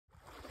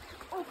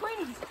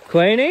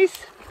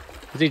Queenies?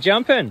 Is he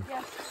jumping?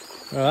 Yeah.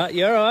 Alright,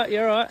 you're alright,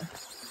 you're alright.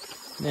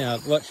 Now,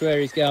 watch where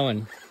he's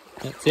going.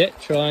 That's it.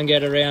 Try and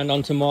get around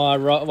onto my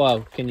rock.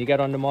 Well, can you get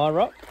onto my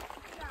rock?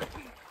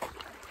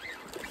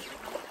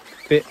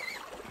 Bit.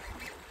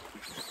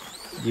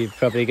 You're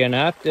probably going to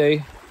have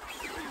to.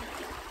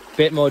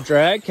 Bit more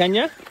drag, can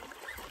you?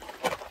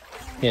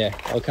 Yeah,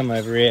 I'll come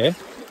over here.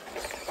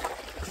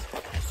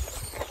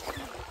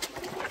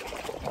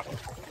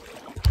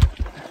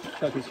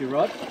 Focus your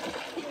rod.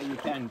 Yeah, you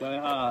can. Go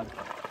hard.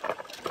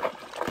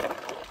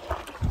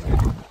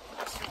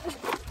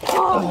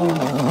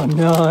 Oh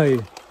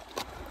no!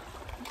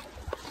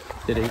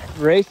 Did he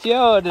reef you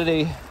or did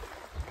he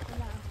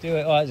do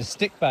it? Oh, it's a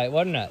stick bait,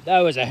 wasn't it? That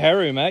was a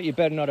herring, mate. You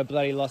better not have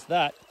bloody lost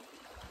that.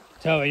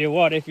 Tell you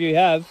what, if you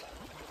have,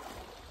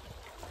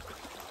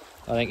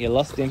 I think you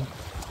lost him.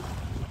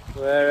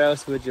 Where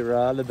else would you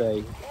rather be?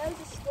 There was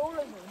a school of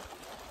them.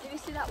 Did you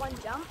see that one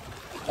jump?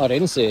 I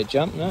didn't see it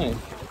jump, no.